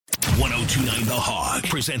1029 The Hog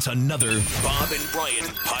presents another Bob and Brian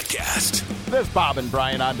podcast. This Bob and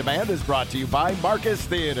Brian On Demand is brought to you by Marcus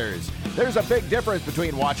Theaters. There's a big difference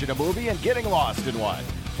between watching a movie and getting lost in one.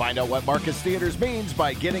 Find out what Marcus Theaters means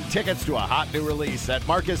by getting tickets to a hot new release at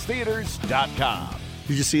marcustheaters.com.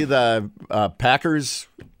 Did you see the Packers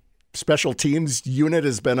special teams unit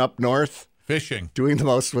has been up north? Fishing. Doing the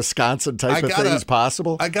most Wisconsin type of things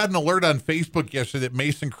possible. I got an alert on Facebook yesterday that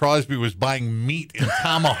Mason Crosby was buying meat in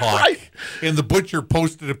Tomahawk. Right. And the butcher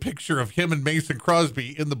posted a picture of him and Mason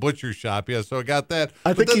Crosby in the butcher shop. Yeah, so I got that.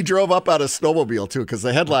 I think he drove up on a snowmobile, too, because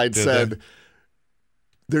the headline said,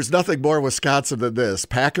 there's nothing more Wisconsin than this.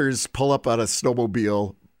 Packers pull up on a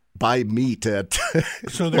snowmobile, buy meat at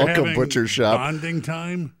so they're local having butcher shop. Bonding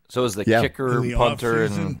time? So is the kicker, punter,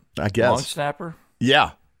 and I guess long snapper?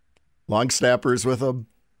 Yeah. Long snappers with them.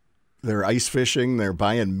 They're ice fishing. They're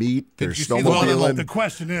buying meat. They're snowmobiling. The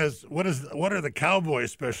question is, what are the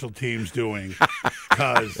Cowboys special teams doing?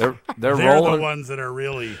 Because they're the ones that are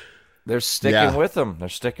really. They're sticking with them. They're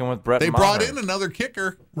sticking with Brett. They brought in another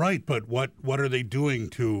kicker, right? But what are they doing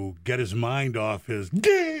to get his mind off his,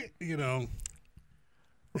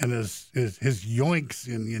 and his yoinks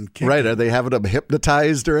in kicking? Right? Are they having him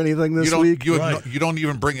hypnotized or anything this week? You don't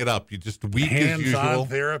even bring it up. You just weak as usual. Hands-on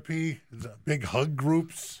therapy, big hug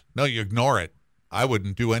groups. No, you ignore it. I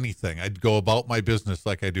wouldn't do anything. I'd go about my business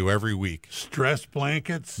like I do every week. Stress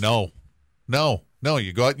blankets? No.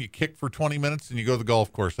 You go out and you kick for 20 minutes and you go to the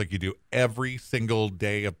golf course like you do every single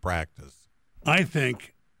day of practice. I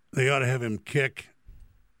think they ought to have him kick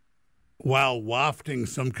while wafting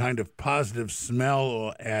some kind of positive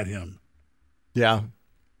smell at him. Yeah.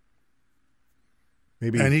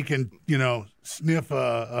 Maybe. And he can, sniff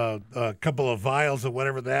a couple of vials of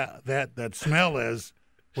whatever that smell is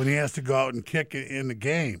when he has to go out and kick in the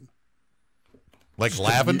game. Like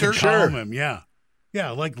lavender? Calm him, yeah.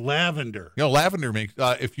 Yeah, like lavender. Lavender makes,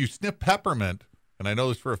 if you sniff peppermint, and I know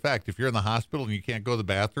this for a fact, if you're in the hospital and you can't go to the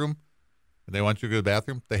bathroom, and they want you to go to the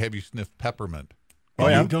bathroom, they have you sniff peppermint. Oh,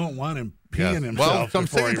 yeah? You don't want him peeing himself. Well, I'm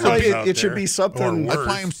saying it should be something. That's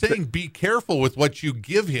why I'm saying be careful with what you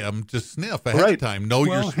give him to sniff ahead of time. Know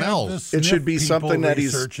your smells. It should be something that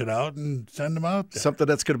he's search it out and send them out there. Something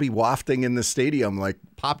that's going to be wafting in the stadium, like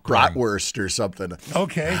popcorn, bratwurst or something.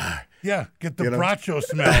 Okay, yeah, get the bracho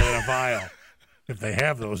smell in a vial if they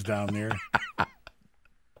have those down there.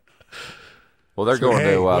 Well, they're going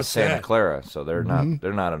to Santa Clara, so they're not.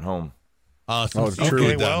 They're not at home.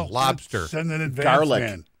 True. Lobster. Send an advance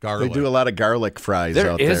garlic. They do a lot of garlic fries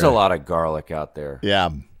out there. There is a lot of garlic out there. Yeah.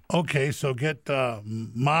 Okay, so get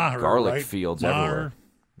Maher. Garlic fields everywhere.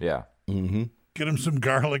 Yeah. Mm-hmm. Get him some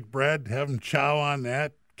garlic bread. Have him chow on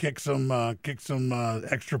that. Kick some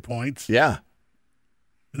extra points. Yeah.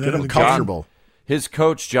 Get him comfortable. His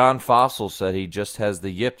coach, John Fossil, said he just has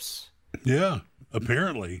the yips. Yeah,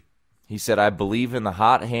 apparently. He said, I believe in the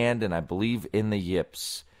hot hand and I believe in the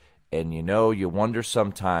yips. And you wonder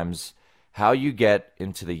sometimes how you get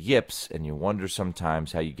into the yips, and you wonder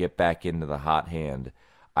sometimes how you get back into the hot hand.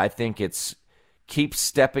 I think it's keep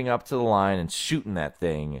stepping up to the line and shooting that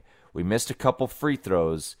thing. We missed a couple free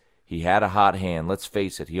throws. He had a hot hand. Let's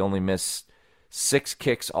face it, he only missed 6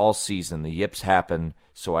 kicks all season. The yips happen,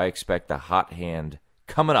 so I expect a hot hand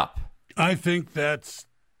coming up. I think that's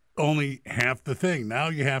only half the thing. Now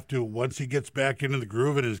you have to, once he gets back into the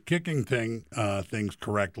groove and is kicking things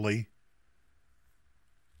correctly,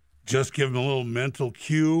 just give him a little mental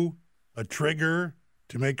cue, a trigger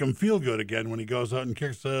to make him feel good again when he goes out and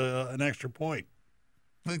kicks an extra point.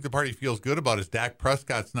 I think the part he feels good about is Dak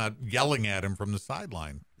Prescott's not yelling at him from the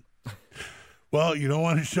sideline. Well, you don't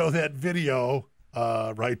want to show that video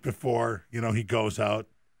right before, he goes out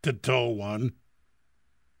to toe one.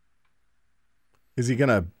 Is he going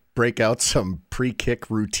to break out some pre-kick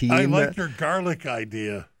routine? I like your garlic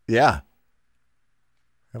idea. Yeah.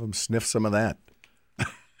 Have him sniff some of that.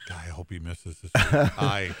 I hope he misses this.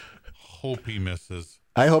 I hope he misses.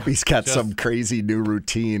 I hope he's got some crazy new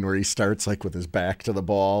routine where he starts like with his back to the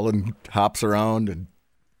ball and hops around and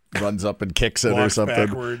runs up and kicks it or something.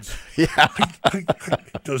 Backwards. Yeah.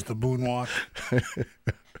 Does the moonwalk.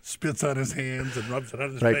 Spits on his hands and rubs it on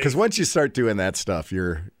his face. Right, because once you start doing that stuff,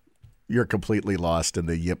 you're completely lost in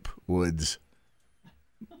the yip woods.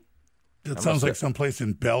 That sounds like someplace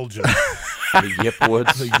in Belgium. The Yip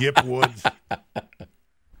Woods. The Yip Woods.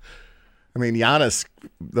 I mean, Giannis,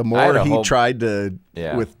 the more he tried to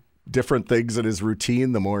with different things in his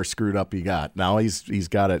routine, the more screwed up he got. Now he's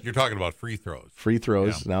got it. You're talking about free throws. Free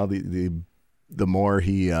throws. Yeah. Now the more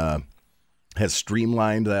he has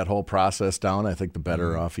streamlined that whole process down, I think the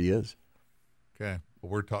better off he is. Okay,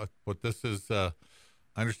 well, but this is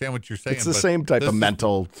I understand what you're saying. It's the but same type of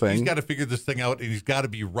mental thing. He's got to figure this thing out, and he's got to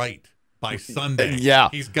be right by Sunday. Yeah.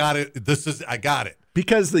 He's got it. I got it.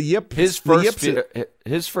 Because the yips.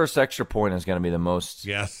 His first extra point is going to be the most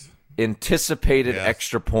Yes. anticipated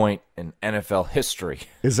extra point in NFL history.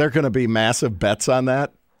 Is there going to be massive bets on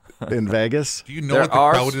that in Vegas? Do you know what the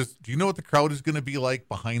crowd is? Do you know what the crowd is going to be like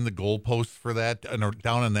behind the goalposts for that, and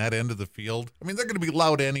down on that end of the field? I mean, they're going to be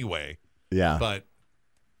loud anyway. Yeah. But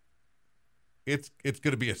it's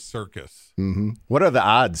going to be a circus. Mm-hmm. What are the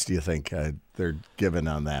odds, do you think, they're given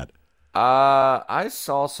on that? I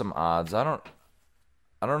saw some odds. I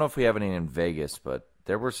don't know if we have any in Vegas, but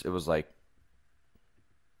it was like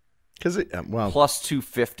plus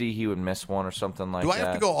 250 he would miss one or something like that. Do I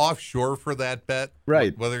have to go offshore for that bet?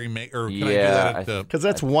 Right. Whether he may or can I do that because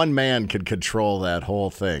that's one man could control that whole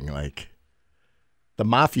thing. Like the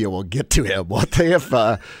mafia will get to him. What if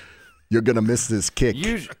you're going to miss this kick?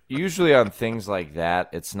 Usually on things like that,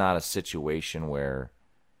 it's not a situation where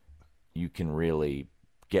you can really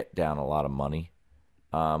get down a lot of money.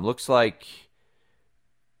 Looks like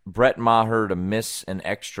Brett Maher to miss an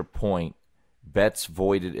extra point. Bets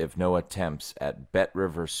voided if no attempts at Bet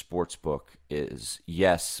River Sportsbook is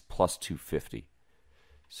yes plus 250.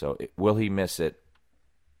 So will he miss it?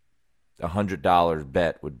 $100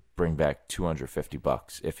 bet would bring back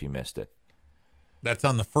 $250 if he missed it. That's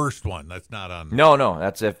on the first one. That's not on. No,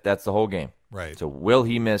 that's the whole game. Right. So will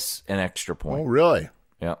he miss an extra point? Oh, really?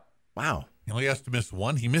 Yeah. Wow. He only has to miss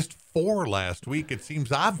one. He missed 4 last week. It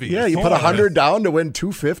seems obvious. Yeah, you put 100 down to win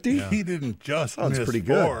 250. Yeah. He didn't just Sounds miss pretty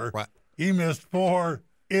 4. good. Right. He missed 4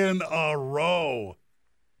 in a row.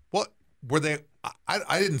 What were they?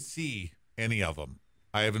 I didn't see any of them.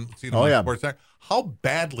 I haven't seen them Oh, on yeah. Sports Center. How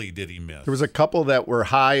badly did he miss? There was a couple that were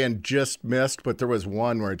high and just missed, but there was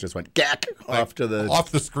one where it just went gack off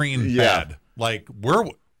the screen Yeah. pad. Like where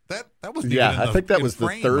that was even Yeah, in I think that was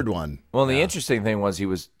frame. the third one. Well, the interesting thing was he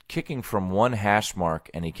was kicking from one hash mark,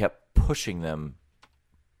 and he kept pushing them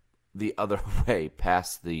the other way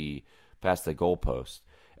past the goalpost.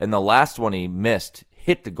 And the last one he missed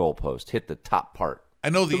hit the goalpost, hit the top part. I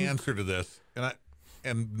know the answer to this,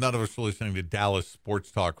 and none of us are listening to Dallas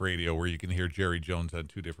Sports Talk Radio, where you can hear Jerry Jones on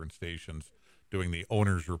 2 different stations doing the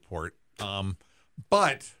owner's report.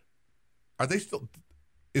 But are they still?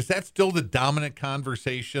 Is that still the dominant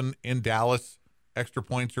conversation in Dallas? Extra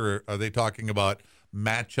points, or are they talking about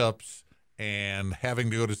matchups and having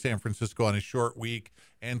to go to San Francisco on a short week?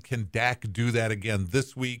 And can Dak do that again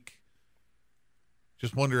this week?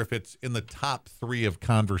 Just wonder if it's in the top 3 of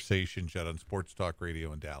conversations yet on Sports Talk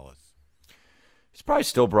Radio in Dallas. He's probably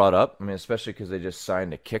still brought up. I mean, especially because they just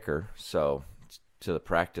signed a kicker, to the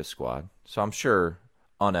practice squad. So I'm sure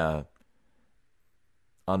on the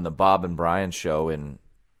Bob and Brian show in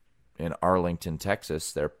Arlington,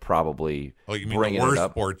 Texas, they're probably you mean bringing the worst it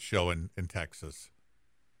up. sports show in Texas?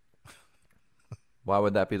 Why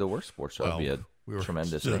would that be the worst sports show? Well, That'd be a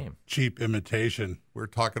tremendous name. Cheap imitation. We were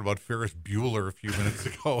talking about Ferris Bueller a few minutes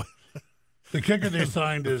ago. The kicker they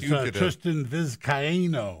signed is Tristan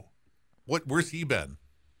Vizcaino. Where's he been?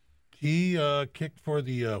 He kicked for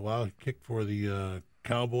the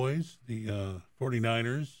Cowboys, the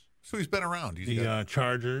 49ers. So he's been around.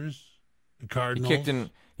 Chargers, the Cardinals.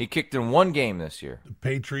 He kicked in one game this year. The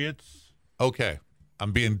Patriots. Okay,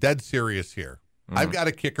 I'm being dead serious here. I've got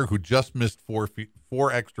a kicker who just missed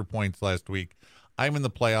 4 extra points last week. I'm in the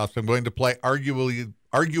playoffs. I'm going to play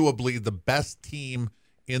arguably the best team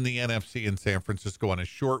in the NFC in San Francisco on a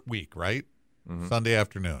short week, right? Mm-hmm. Sunday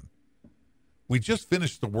afternoon. We just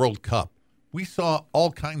finished the World Cup. We saw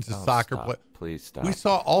all kinds of soccer players. Please stop. We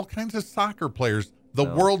saw all kinds of soccer players, the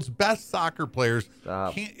world's best soccer players.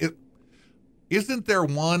 Stop. Isn't there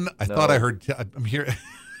one? I thought I heard. I'm here.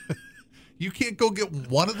 You can't go get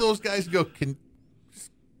one of those guys and go,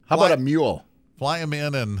 how about a mule? Fly him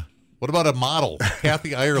in, and what about a model?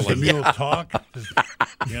 Kathy Ireland. Does the mule talk?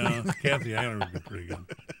 Yeah, Kathy Ireland would be pretty good.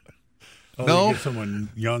 Oh, no. Get someone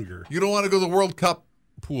younger. You don't want to go to the World Cup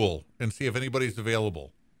pool and see if anybody's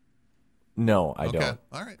available? No, I don't.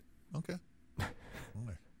 All right. Okay.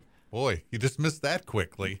 Boy, you just missed that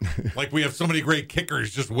quickly. Like we have so many great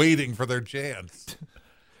kickers just waiting for their chance.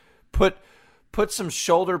 Put some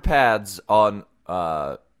shoulder pads on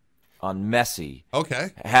Messi.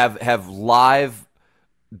 Okay. Have live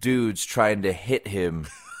dudes trying to hit him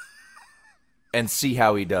and see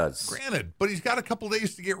how he does. Granted, but he's got a couple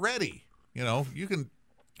days to get ready. You know, you can.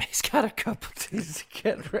 He's got a couple days to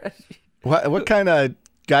get ready. What kind of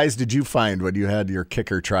guys did you find when you had your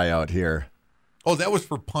kicker tryout here? Oh, that was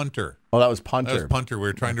for punter. Oh, that was punter. That was punter. We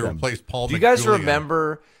were trying to replace Paul. Do you guys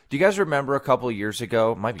remember? Do you guys remember a couple of years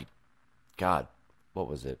ago? Might be, God, what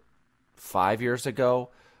was it? 5 years ago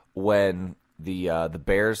when the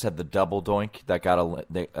Bears had the double doink that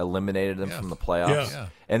they eliminated them from the playoffs. Yeah.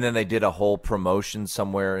 And then they did a whole promotion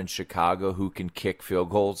somewhere in Chicago who can kick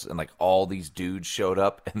field goals, and like all these dudes showed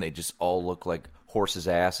up and they just all look like horses'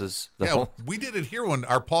 asses. Yeah, we did it here when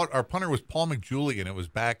our punter was Paul McJulian. It was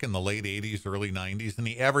back in the late 80s, early 90s, and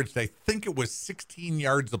he averaged, I think it was 16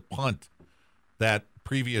 yards a punt that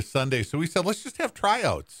previous Sunday. So we said, let's just have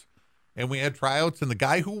tryouts. And we had tryouts, and the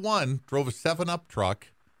guy who won drove a 7-Up truck,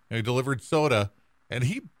 and he delivered soda, and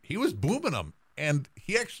he was booming them. And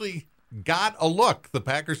he actually got a look. The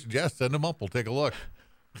Packers said, yes, send him up. We'll take a look.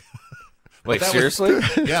 Wait, seriously?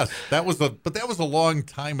 Yes, that was a long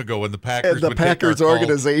time ago when the Packers And the would take our Packers calls.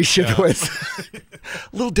 organization was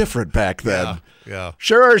a little different back then. Yeah.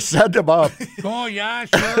 Sure, send them up. Oh, yeah,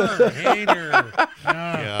 sure. Hater.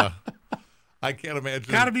 Yeah. I can't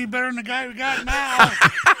imagine. Got to be better than the guy we got now.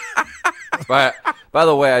 By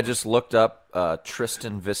the way, I just looked up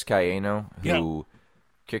Tristan Vizcaino, who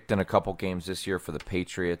kicked in a couple games this year for the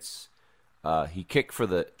Patriots. He kicked for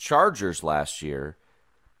the Chargers last year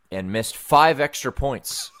and missed 5 extra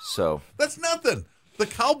points. So That's nothing. The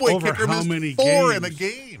Cowboy Over kicker how missed many 4 in a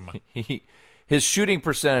games? game. his shooting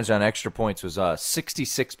percentage on extra points was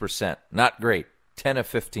 66%. Not great. 10 of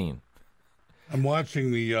 15. I'm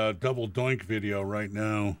watching the double doink video right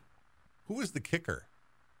now. Who is the kicker?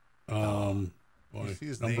 Boy, You see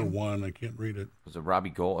his number name? 1. I can't read it. Was it Robbie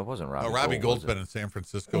Gold? It wasn't Robbie Gold. Robbie was Gold's it? been in San It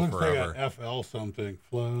Francisco looks like forever. a FL something.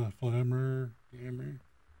 Flammer.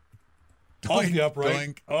 Off the upright.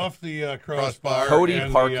 Doink. Off the crossbar. Cody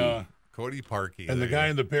and Parkey. Cody Parkey. And the there guy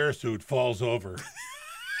you in the bear suit falls over.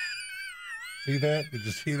 See that? Did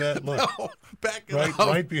you see that? Look. go. Back it up.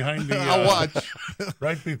 Right behind the. I'll watch.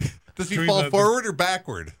 Does he fall forward or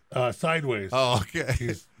backward? Sideways. Oh, okay.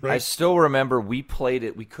 He's I right. still remember we played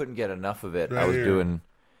it. We couldn't get enough of it. Right I was here.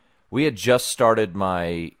 We had just started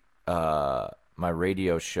my my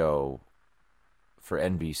radio show for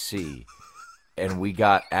NBC, and we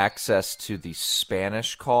got access to the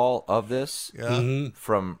Spanish call of this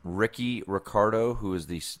from Ricky Ricardo, who is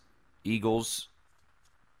the Eagles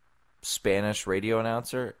Spanish radio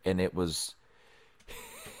announcer, and it was.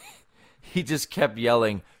 He just kept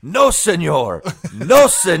yelling, "No, señor! No,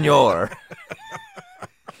 señor!"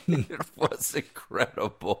 It was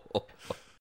incredible.